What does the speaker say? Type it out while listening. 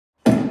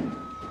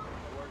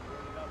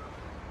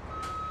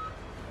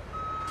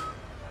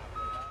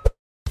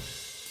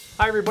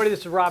Hi everybody, this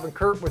is Rob and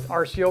Kurt with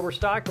RC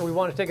Overstock, and we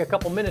want to take a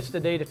couple minutes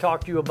today to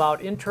talk to you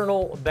about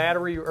internal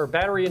battery or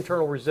battery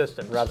internal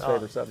resistance. Rob's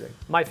favorite subject.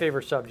 My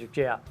favorite subject,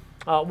 yeah.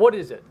 What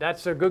is it?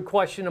 That's a good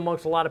question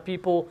amongst a lot of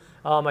people.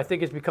 I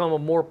think it's become a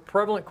more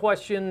prevalent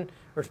question,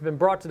 or it's been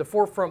brought to the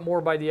forefront more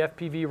by the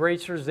FPV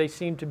racers. They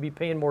seem to be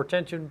paying more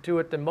attention to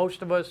it than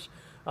most of us.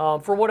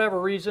 For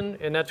whatever reason,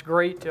 and that's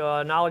great.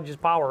 Knowledge is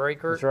power, right,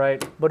 Kurt? That's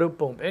right. But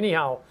boom.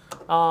 Anyhow,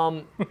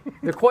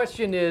 the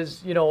question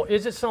is,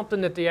 is it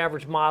something that the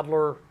average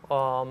modeler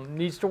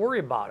needs to worry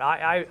about?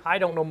 I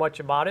don't know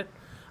much about it.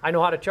 I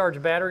know how to charge a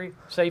battery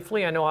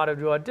safely. I know how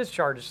to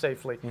discharge it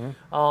safely.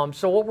 Mm-hmm.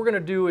 So what we're going to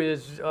do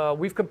is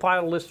we've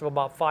compiled a list of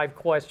about 5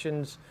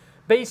 questions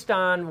based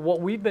on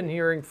what we've been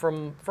hearing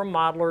from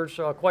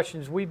modelers,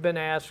 questions we've been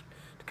asked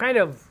to kind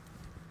of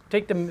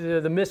take the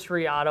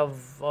mystery out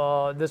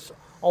of this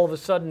all of a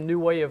sudden new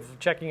way of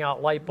checking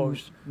out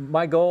LiPos.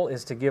 My goal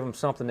is to give them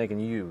something they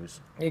can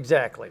use.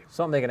 Exactly.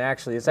 Something they can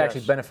actually,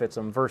 actually benefits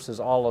them versus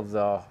all of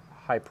the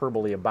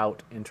hyperbole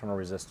about internal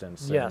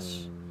resistance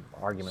and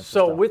arguments.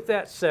 So with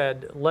that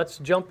said, let's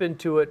jump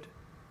into it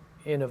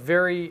in a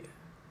very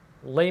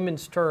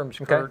layman's terms,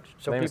 Kurt,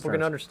 so people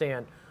can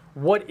understand.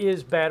 What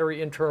is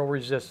battery internal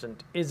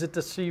resistant? Is it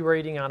the C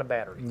rating on a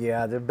battery?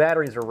 Yeah, the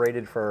batteries are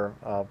rated for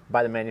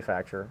by the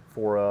manufacturer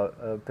for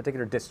a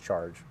particular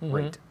discharge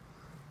rate.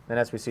 And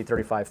as we see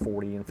 35,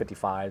 40, and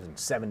 55s, and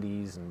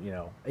 70s, and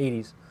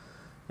 80s.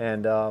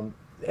 And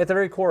at the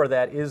very core of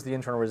that is the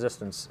internal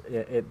resistance.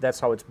 That's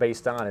how it's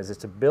based on, is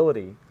its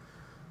ability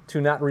to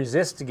not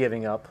resist to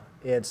giving up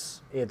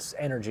its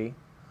energy,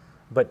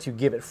 but to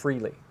give it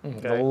freely. Okay.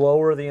 The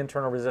lower the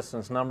internal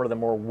resistance number, the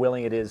more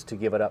willing it is to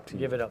give it up to you.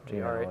 Give it up to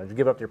you, all right. To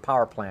give it up to your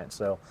power plant.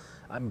 So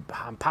I'm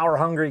power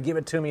hungry, give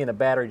it to me, and the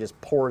battery just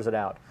pours it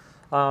out.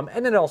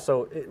 And then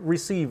also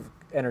receive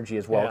energy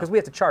as well, because we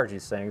have to charge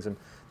these things. And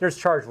there's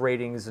charge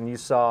ratings, and you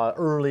saw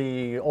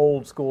early,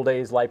 old school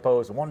days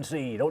LiPos,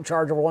 1C, don't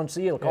charge over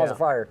 1C, it'll cause a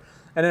fire.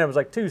 And then it was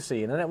like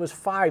 2C, and then it was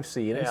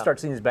 5C, and then you start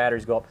seeing these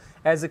batteries go up.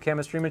 As the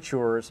chemistry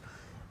matures,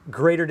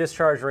 greater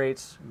discharge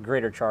rates,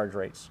 greater charge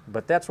rates.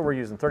 But that's what we're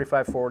using,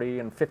 35, 40,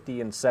 and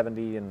 50, and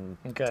 70, and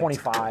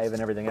 25,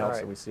 and everything else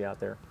that we see out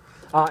there.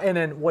 And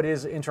then what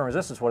is internal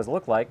resistance? What does it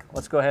look like?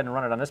 Let's go ahead and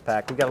run it on this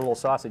pack. We've got a little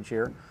sausage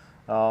here.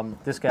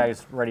 This guy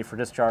is ready for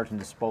discharge and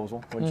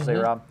disposal. Wouldn't you say,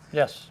 Rob?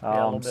 Yes. Yeah,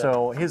 a little bit.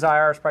 So his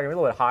IR is probably a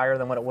little bit higher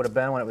than what it would have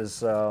been when it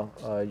was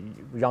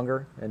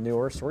younger and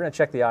newer. So we're going to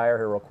check the IR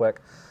here real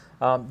quick.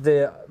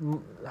 The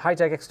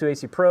Hi-Tech X2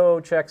 AC Pro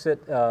checks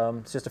it.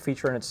 It's just a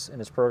feature in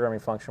its programming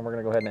function. We're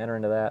going to go ahead and enter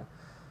into that,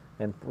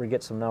 and we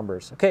get some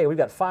numbers. Okay, we've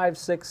got 5,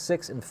 6,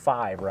 6, and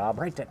 5. Rob,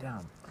 write that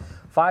down.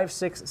 5,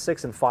 6,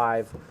 6, and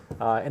 5,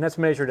 and that's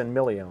measured in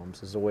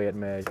milliohms is the way it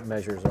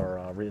measures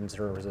our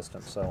internal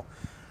resistance. So.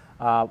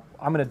 I'm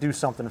going to do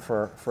something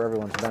for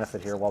everyone's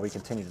benefit here while we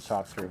continue to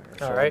talk through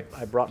here. All right.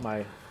 I brought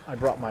my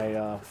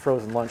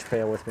frozen lunch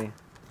pail with me.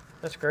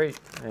 That's great.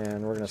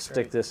 And we're going to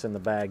stick this in the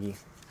baggie.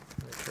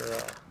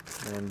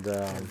 And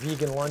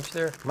vegan lunch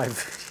there.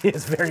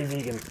 It's very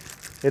vegan.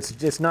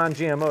 It's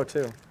non-GMO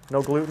too.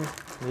 No gluten.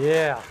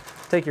 Yeah.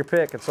 Take your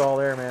pick. It's all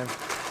there, man.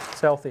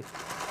 It's healthy.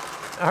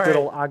 All right. Good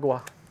old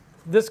agua.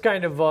 This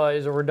kind of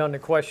is a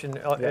redundant question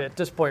at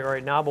this point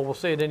right now, but we'll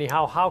say it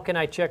anyhow. How can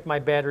I check my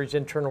battery's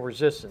internal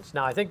resistance?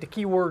 Now, I think the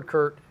key word,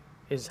 Kurt,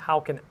 is how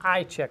can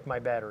I check my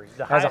battery?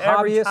 As a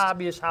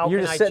hobbyist, how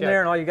you're can I just sitting check? there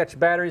and all you got your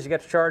batteries, you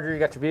got your charger, you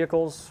got your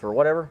vehicles or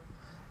whatever,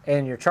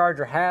 and your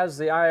charger has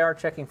the IR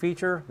checking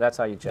feature. That's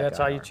how you check it. That's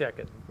how you check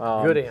it.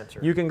 Good answer.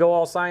 You can go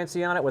all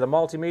sciencey on it with a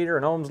multimeter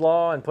and Ohm's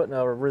law and putting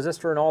a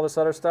resistor and all this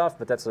other stuff,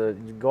 but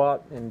you go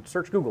out and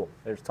search Google.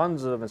 There's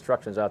tons of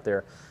instructions out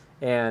there,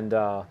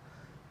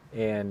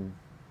 and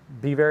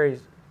be very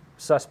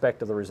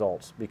suspect of the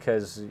results,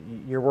 because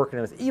you're working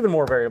with even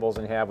more variables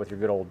than you have with your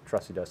good old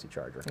trusty dusty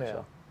charger.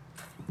 Yeah.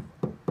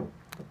 So.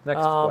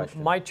 Next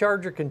question. My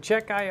charger can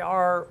check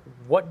IR.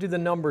 What do the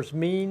numbers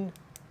mean?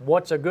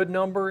 What's a good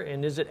number,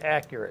 and is it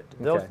accurate?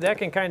 That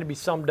can kind of be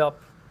summed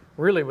up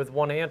really with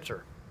one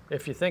answer,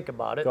 if you think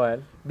about it. Go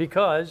ahead.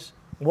 Because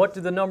what do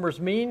the numbers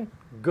mean?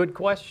 Good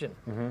question.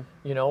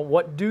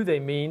 What do they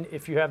mean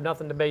if you have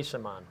nothing to base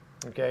them on?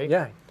 Okay.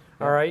 Yeah.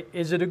 All right,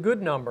 is it a good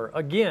number?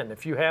 Again,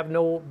 if you have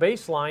no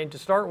baseline to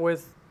start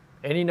with,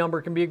 any number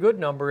can be a good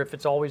number if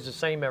it's always the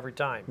same every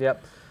time.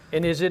 Yep.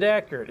 And is it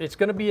accurate? It's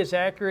going to be as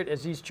accurate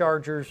as these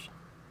chargers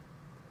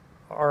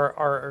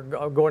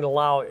are going to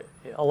allow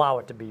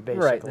it to be,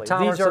 basically. Right, the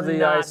tolerance of the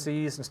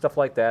ICs and stuff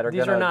like that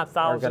are not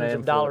thousands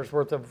of dollars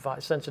worth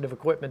of sensitive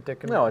equipment that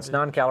can... No, it's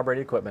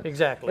non-calibrated equipment.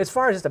 Exactly. As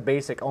far as just a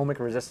basic ohmic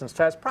resistance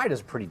test, probably does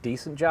a pretty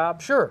decent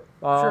job. Sure,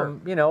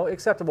 sure.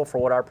 Acceptable for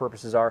what our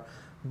purposes are.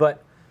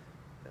 But,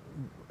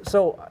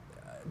 so,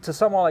 to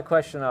sum all that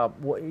question up,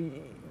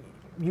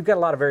 you've got a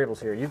lot of variables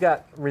here. You've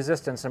got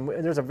resistance, and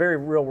there's a very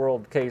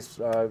real-world case,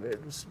 a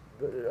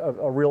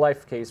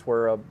real-life case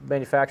where a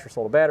manufacturer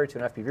sold a battery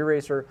to an FPV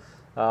racer.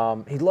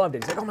 He loved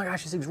it. He's like, "Oh my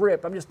gosh, this thing's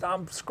ripped.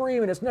 I'm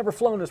screaming. It's never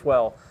flown this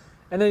well."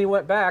 And then he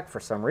went back for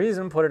some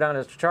reason, put it on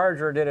his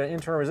charger, did an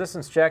internal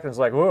resistance check, and was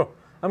like, "Whoa,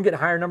 I'm getting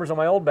higher numbers on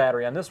my old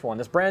battery on this one.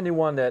 This brand new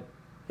one that,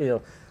 you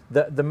know,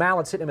 the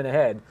mallet's hitting him in the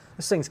head.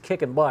 This thing's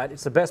kicking butt.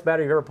 It's the best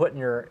battery you've ever put in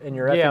your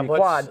FME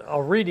quad.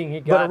 A reading he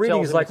got. But a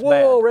reading is like,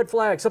 whoa, red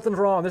flag, something's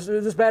wrong.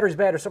 This battery's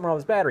bad. There's something wrong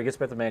with this battery. Gets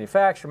back to the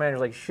manufacturer. Manager's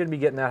like, you shouldn't be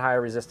getting that high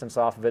resistance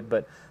off of it.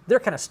 But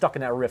they're kind of stuck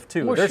in that riff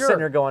too. Well, they're sitting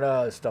there going,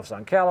 oh, this stuff's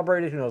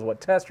uncalibrated. Who knows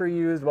what tester he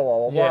used? Blah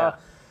blah blah blah.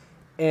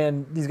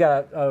 And he's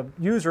got a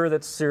user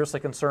that's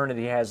seriously concerned that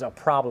he has a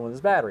problem with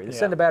his battery. They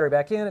send the battery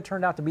back in. It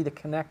turned out to be the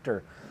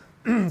connector.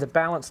 The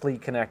balance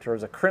lead connector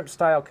is a crimp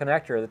style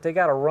connector that they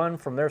got to run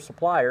from their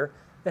supplier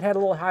that had a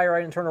little higher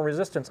internal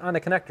resistance on the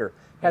connector.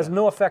 Has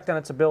no effect on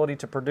its ability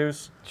to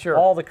produce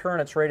all the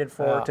current it's rated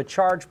for, to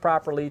charge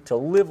properly, to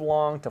live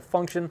long, to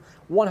function.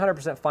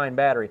 100% fine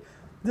battery.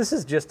 This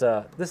is just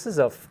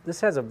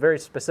this has a very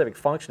specific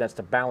function. That's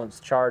to balance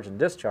charge and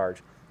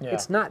discharge.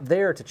 It's not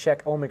there to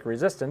check ohmic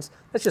resistance.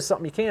 That's just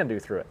something you can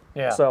do through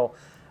it. So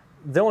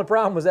the only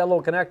problem was that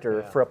little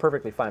connector for a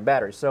perfectly fine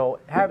battery. So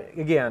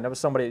again, that was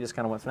somebody that just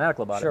kind of went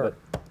fanatical about it.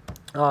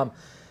 But,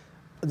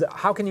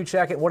 how can you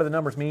check it? What do the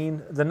numbers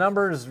mean? The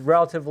numbers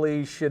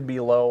relatively should be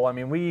low. I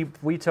mean,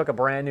 we took a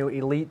brand new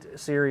Elite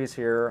series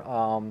here,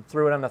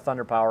 threw it on the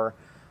Thunder Power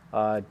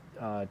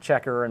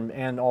checker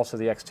and also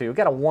the X2. We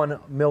got a 1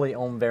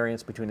 milliohm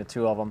variance between the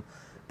two of them,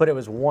 but it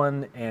was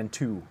 1 and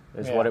 2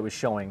 is what it was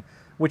showing,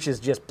 which is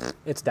just,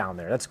 it's down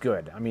there. That's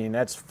good. I mean,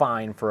 that's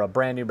fine for a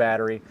brand new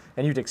battery,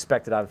 and you'd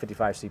expect it out of a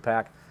 55C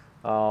pack.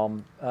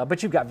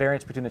 But you've got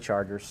variance between the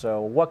chargers.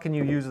 So what can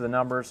you use of the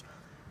numbers?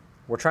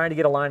 We're trying to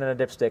get a line on a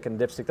dipstick, and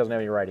the dipstick doesn't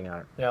have any writing on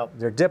it.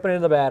 They're dipping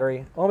into the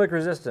battery. Ohmic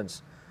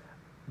resistance.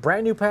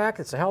 Brand new pack.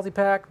 It's a healthy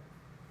pack.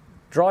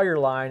 Draw your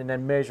line and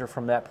then measure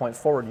from that point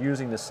forward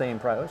using the same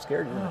I'm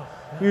scared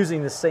you.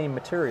 Using the same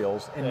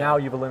materials, and now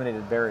you've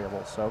eliminated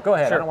variables. So go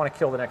ahead. I don't want to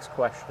kill the next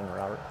question,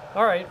 Robert.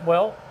 All right.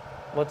 Well,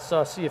 let's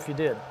see if you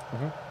did.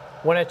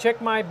 When I check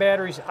my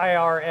battery's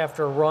IR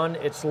after a run,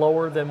 it's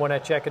lower than when I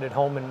check it at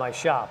home in my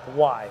shop.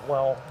 Why?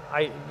 Well,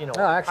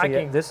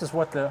 actually, this is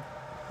what the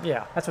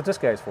that's what this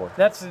guy's for.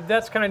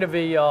 That's kind of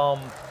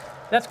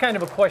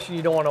a question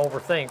you don't want to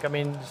overthink. I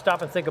mean,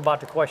 stop and think about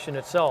the question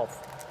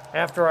itself.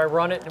 After I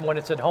run it and when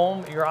it's at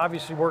home, you're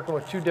obviously working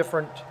with two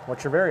different.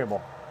 What's your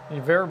variable?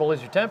 Your variable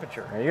is your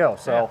temperature. There you go.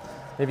 So,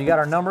 have you got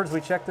our numbers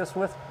we checked this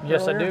with?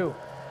 Yes, I do.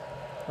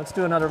 Let's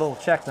do another little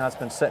check now. It's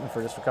been sitting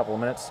for just a couple of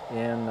minutes.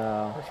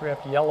 First we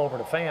have to yell over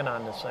the fan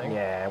on this thing.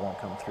 Yeah, it won't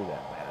come through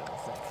that bad, I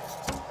don't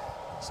think.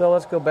 So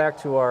let's go back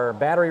to our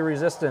battery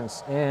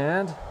resistance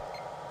and.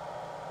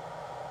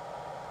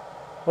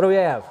 What do we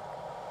have?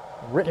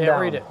 Written down.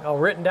 Read it. Oh,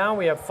 written down,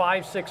 we have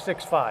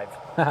 5665.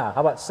 How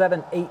about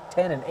 7, 8,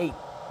 10, and 8?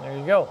 There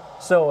you go.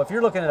 So if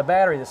you're looking at a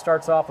battery that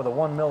starts off with a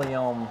 1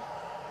 milliohm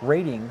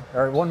rating,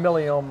 or 1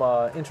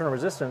 milliohm internal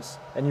resistance,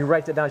 and you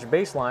write that down as your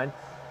baseline,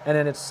 and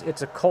then it's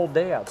a cold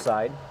day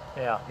outside,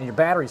 and your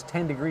battery's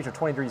 10 degrees or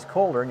 20 degrees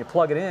colder, and you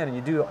plug it in, and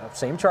you do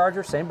same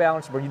charger, same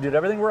balance, where you did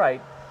everything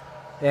right,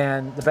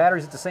 and the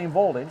battery's at the same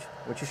voltage,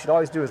 which you should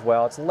always do as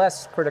well. It's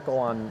less critical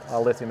on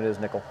lithium than it is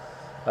nickel.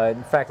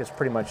 In fact, it's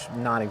pretty much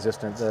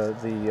non-existent.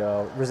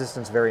 The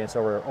resistance variance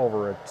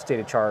over a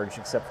stated charge,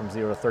 except from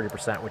 0 to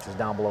 30%, which is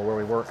down below where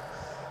we work.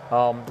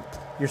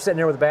 You're sitting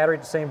there with a battery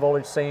at the same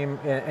voltage,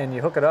 and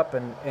you hook it up,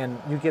 and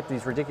you get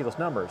these ridiculous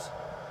numbers.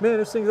 Man,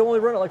 this thing's only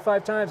run it like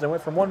 5 times. I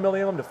went from 1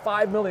 milliohm to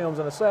 5 milliohms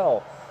in a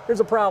cell.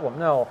 There's a problem.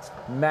 No,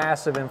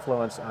 massive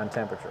influence on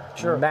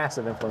temperature.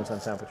 Massive influence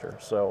on temperature.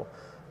 So,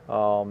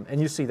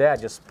 and you see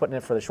that just putting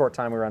it for the short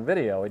time we were on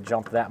video. It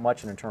jumped that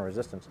much in internal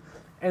resistance.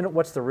 And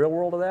what's the real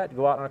world of that? You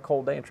go out on a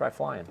cold day and try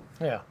flying.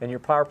 And your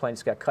power plant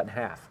just got cut in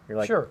half. You're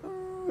like,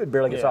 it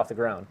barely gets off the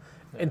ground.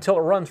 Until it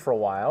runs for a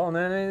while, and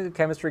then the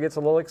chemistry gets a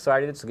little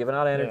excited. It's giving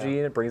out energy,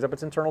 and it brings up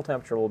its internal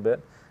temperature a little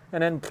bit.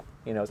 And then,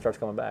 it starts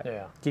coming back.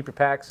 Keep your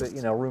packs at,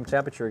 room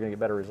temperature, you're going to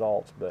get better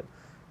results. But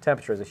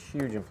temperature has a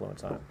huge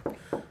influence on it.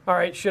 All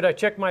right, should I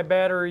check my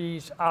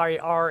battery's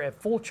IR at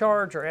full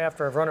charge or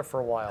after I've run it for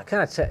a while?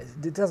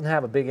 It doesn't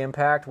have a big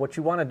impact. What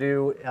you want to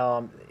do,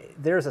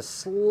 there's a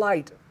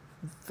slight,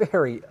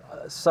 very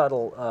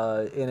subtle,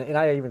 and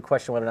I even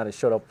question whether or not it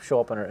show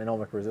up in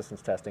ohmic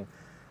resistance testing,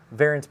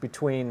 variance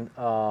between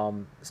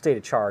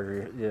stated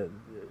charge,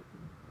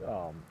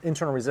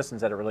 internal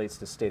resistance that it relates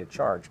to stated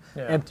charge,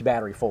 empty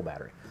battery, full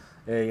battery.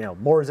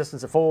 More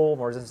resistance at full,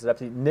 more resistance at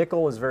empty.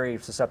 Nickel is very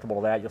susceptible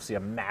to that. You'll see a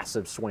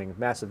massive swing,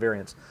 massive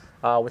variance.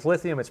 With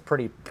lithium, it's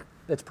pretty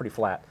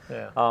flat.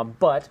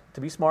 But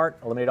to be smart,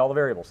 eliminate all the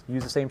variables.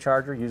 Use the same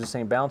charger, use the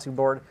same balancing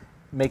board.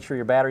 Make sure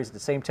your battery's at the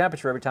same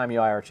temperature every time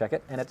you IR check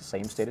it, and at the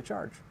same state of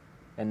charge.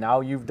 And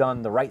now you've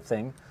done the right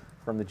thing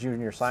from the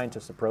junior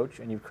scientist approach,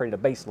 and you've created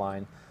a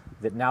baseline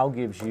that now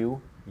gives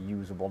you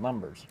usable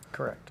numbers.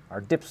 Correct.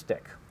 Our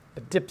dipstick.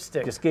 A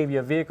dipstick. Just gave you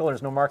a vehicle.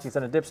 There's no markings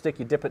on a dipstick.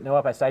 You dip it, no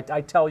up.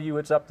 I tell you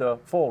it's up to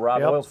full,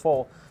 Rob. The oil's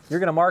full. You're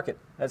going to mark it.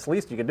 That's the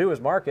least you can do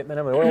is mark it. And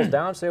then when the oil's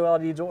down, say, well,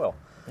 it needs oil.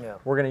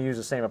 We're going to use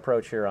the same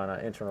approach here on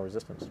internal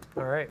resistance.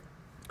 All right.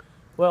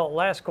 Well,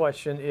 last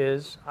question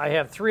is, I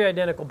have 3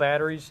 identical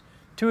batteries.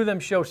 2 of them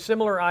show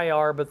similar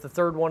IR, but the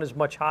third one is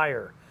much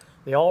higher.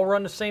 They all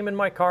run the same in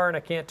my car, and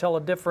I can't tell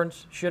a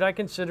difference. Should I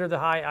consider the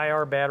high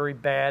IR battery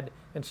bad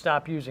and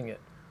stop using it?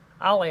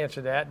 I'll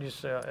answer that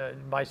just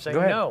by saying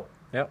no.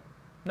 Yep.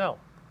 No.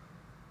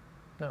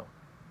 No.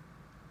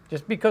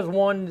 Just because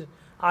one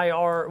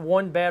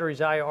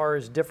battery's IR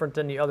is different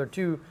than the other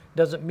two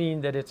doesn't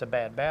mean that it's a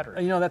bad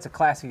battery. You know, that's a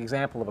classic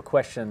example of a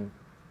question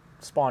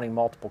spawning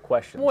multiple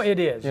questions. Well, it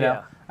is, you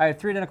know? I have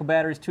 3 identical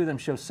batteries. 2 of them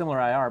show similar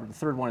IR, but the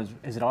third one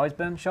has it always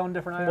been showing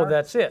different IR? Well,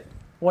 that's it.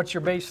 What's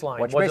your baseline?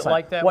 Was it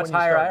like that What's when you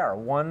higher started? IR?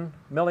 1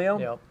 milliohm?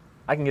 Yep.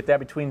 I can get that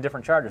between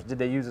different chargers. Did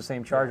they use the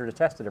same charger to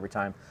test it every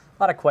time?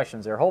 A lot of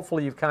questions there.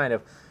 Hopefully you've got to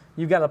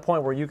the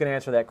point where you can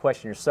answer that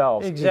question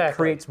yourselves. Exactly. It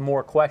creates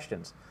more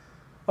questions.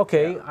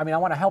 Okay, I mean, I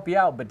want to help you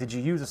out, but did you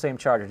use the same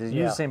charger? Did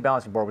you use the same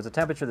balancing board? Was the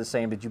temperature the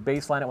same? Did you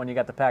baseline it when you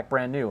got the pack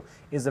brand new?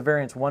 Is the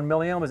variance 1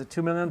 milliohm? Is it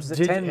 2 milliohms? Is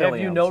it 10 milliohms? Have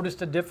you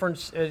noticed a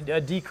difference,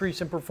 a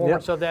decrease in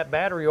performance of that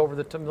battery over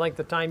the length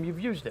of time you've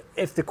used it?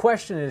 If the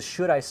question is,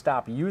 should I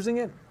stop using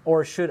it,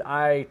 or should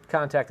I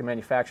contact the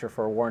manufacturer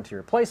for a warranty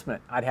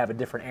replacement, I'd have a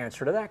different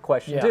answer to that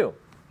question too.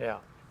 Yeah.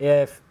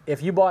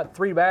 If you bought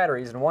 3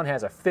 batteries and one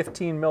has a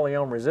 15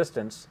 milliohm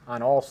resistance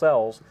on all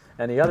cells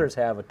and the others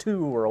have a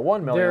 2 or a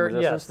 1 milliohm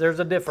resistance, yes, there's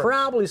a difference.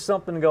 Probably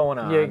something going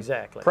on. Yeah,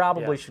 exactly.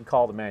 Probably should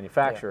call the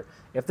manufacturer.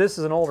 If this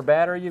is an older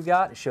battery you've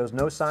got, it shows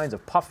no signs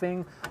of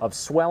puffing, of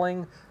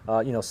swelling,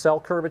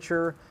 cell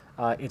curvature.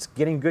 It's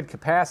getting good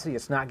capacity.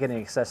 It's not getting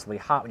excessively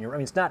hot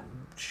when it's not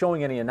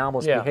showing any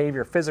anomalous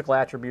behavior, physical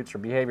attributes, or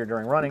behavior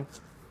during running.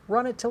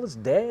 Run it till it's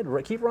dead.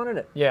 Keep running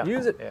it. Yeah.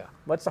 Use it. Yeah.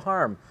 What's the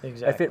harm?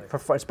 Exactly. If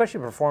it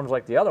especially performs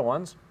like the other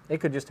ones, it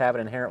could just have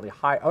an inherently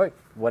high. Oh,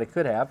 what it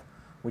could have.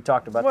 We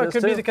talked about this. Well, it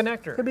could be the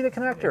connector. Could be the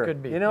connector. It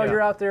could be. You know,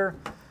 you're out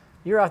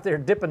there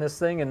dipping this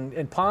thing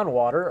in pond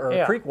water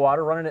or creek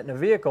water, running it in a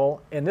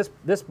vehicle, and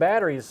this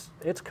battery's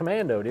it's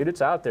commando, dude.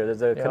 It's out there.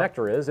 The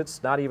connector is.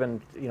 It's not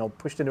even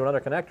pushed into another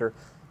connector.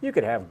 You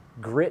could have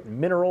grit, and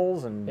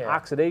minerals, and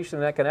oxidation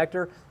in that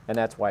connector, and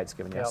that's why it's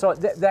giving you. So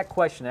that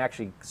question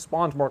actually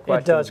spawns more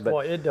questions.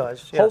 It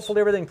does. Yes. Hopefully,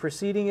 everything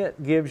preceding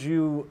it gives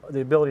you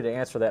the ability to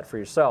answer that for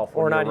yourself,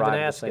 or not even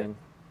ask it.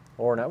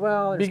 Or not.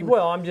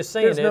 Well, I'm just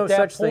saying there's no at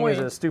that such point,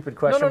 thing as a stupid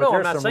question. No, but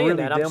I'm not saying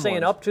that. I'm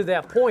saying up to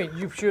that point,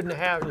 you shouldn't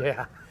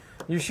have.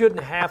 You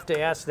shouldn't have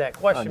to ask that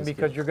question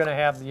because you're going to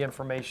have the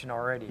information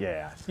already.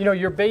 Yeah.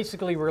 You're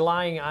basically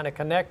relying on a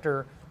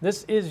connector.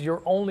 This is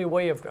your only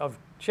way of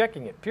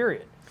checking it.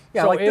 Period.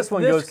 Yeah, so like this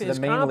one goes to is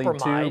the main lead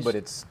too, but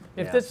it's...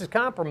 If this is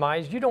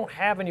compromised, you don't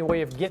have any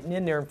way of getting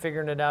in there and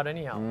figuring it out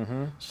anyhow.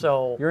 Mm-hmm.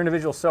 So your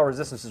individual cell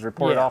resistance is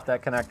reported off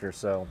that connector,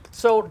 so...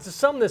 So to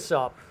sum this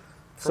up...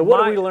 So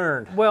what have we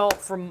learned? Well,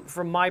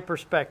 from my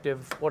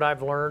perspective, what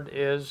I've learned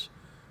is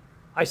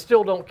I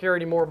still don't care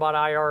anymore about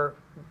IR,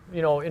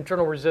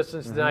 internal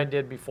resistance than I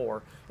did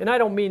before. And I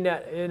don't mean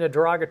that in a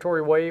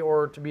derogatory way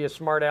or to be a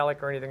smart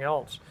aleck or anything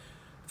else.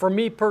 For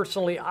me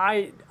personally,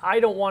 I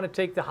don't want to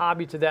take the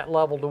hobby to that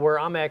level to where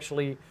I'm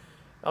actually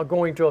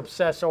going to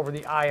obsess over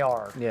the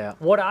IR. Yeah.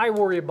 What I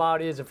worry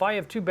about is if I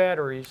have 2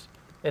 batteries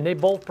and they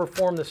both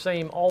perform the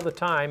same all the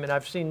time and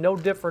I've seen no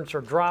difference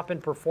or drop in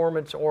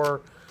performance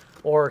or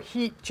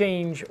heat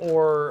change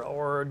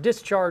or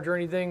discharge or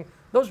anything,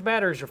 those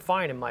batteries are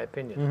fine in my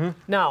opinion.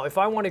 Now, if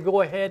I want to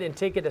go ahead and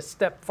take it a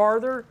step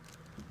farther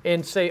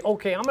and say,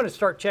 okay, I'm going to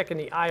start checking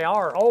the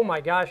IR. Oh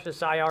my gosh,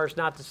 this IR is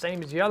not the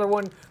same as the other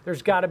one.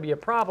 There's got to be a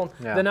problem.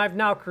 Yeah. Then I've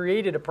now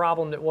created a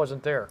problem that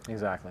wasn't there.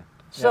 Exactly.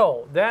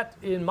 So that,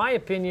 in my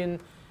opinion,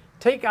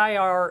 take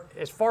IR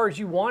as far as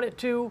you want it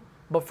to,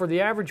 but for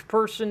the average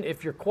person,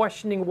 if you're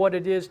questioning what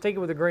it is, take it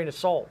with a grain of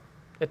salt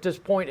at this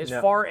point as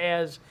far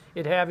as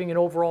it having an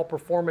overall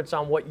performance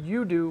on what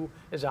you do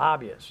as a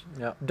hobbyist.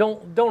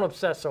 Don't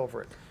obsess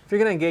over it. If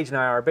you're going to engage in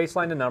IR,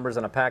 baseline the numbers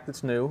on a pack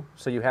that's new,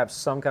 so you have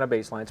some kind of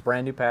baseline. It's a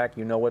brand new pack,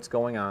 you know what's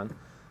going on,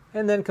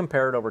 and then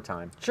compare it over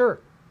time. Sure.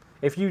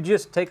 If you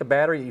just take a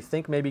battery you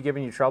think may be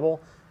giving you trouble,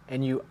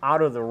 and you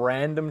out of the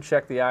random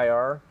check the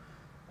IR,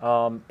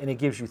 and it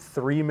gives you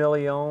 3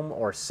 milliohm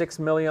or 6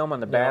 milliohm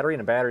on the battery, and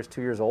the battery's 2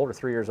 years old or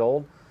 3 years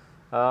old,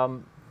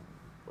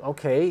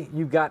 okay,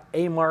 you've got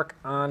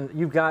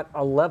you've got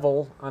a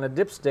level on a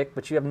dipstick,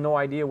 but you have no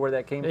idea where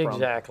that came from.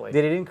 Exactly.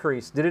 Did it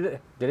increase?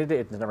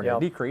 It's never going to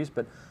decrease,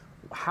 but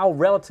how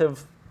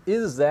relative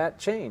is that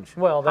change?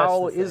 Well,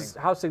 that's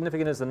how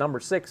significant is the number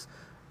 6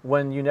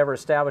 when you never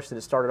established that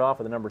it started off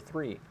with a number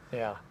 3?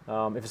 Yeah.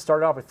 If it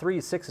started off with 3,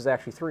 6 is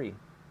actually 3.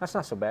 That's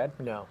not so bad.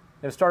 No.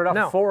 If it started off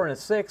with 4 and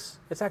it's 6,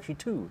 it's actually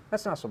 2.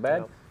 That's not so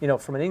bad. No.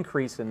 From an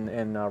increase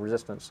in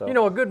resistance. So.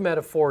 A good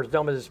metaphor, as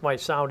dumb as this might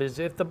sound, is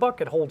if the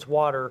bucket holds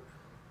water,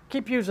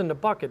 keep using the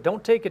bucket.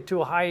 Don't take it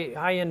to a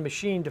high-end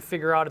machine to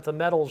figure out if the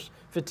metal's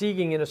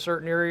fatiguing in a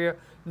certain area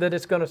that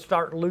it's going to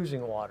start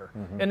losing water.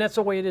 And that's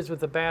the way it is with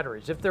the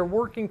batteries. If they're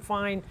working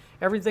fine,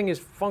 everything is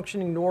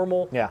functioning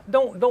normal,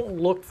 don't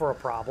look for a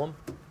problem.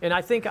 And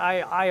I think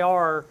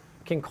IR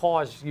can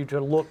cause you to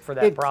look for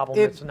that problem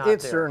that's not there.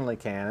 It certainly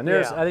can. And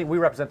I think we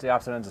represent the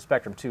opposite ends of the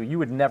spectrum too. You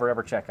would never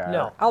ever check IR.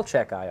 No. I'll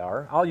check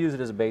IR. I'll use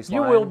it as a baseline.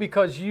 You will,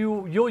 because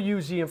you'll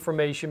use the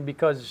information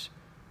because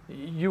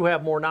you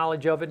have more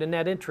knowledge of it and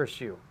that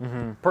interests you.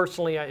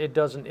 Personally, it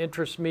doesn't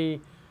interest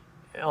me.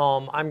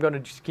 I'm going to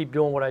just keep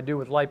doing what I do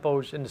with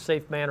LiPos in the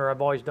safe manner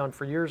I've always done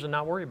for years and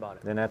not worry about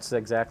it. And that's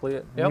exactly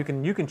it. Yep.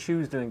 You can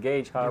choose to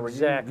engage however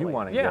you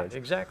want to engage. Yeah,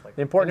 exactly.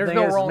 The important thing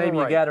is maybe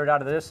you right. gathered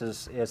out of this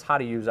is how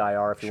to use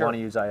IR if you Sure. want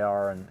to use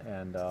IR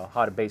and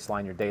how to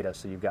baseline your data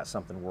so you've got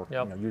something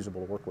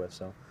usable to work with.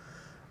 So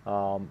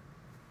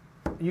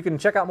you can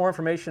check out more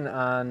information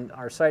on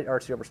our site,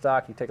 RC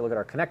Overstock. You take a look at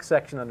our Connect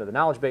section under the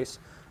knowledge base.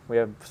 We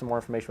have some more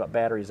information about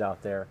batteries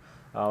out there.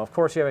 Of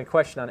course, if you have any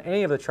question on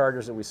any of the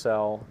chargers that we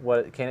sell,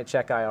 can it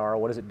check IR,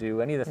 what does it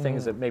do, any of the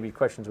things that maybe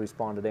questions we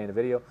spawned today in the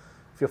video,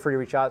 feel free to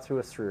reach out to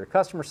us through your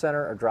customer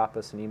center or drop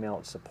us an email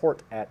at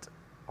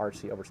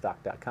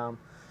support@rcoverstock.com.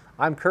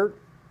 I'm Kurt.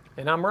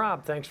 And I'm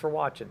Rob. Thanks for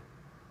watching.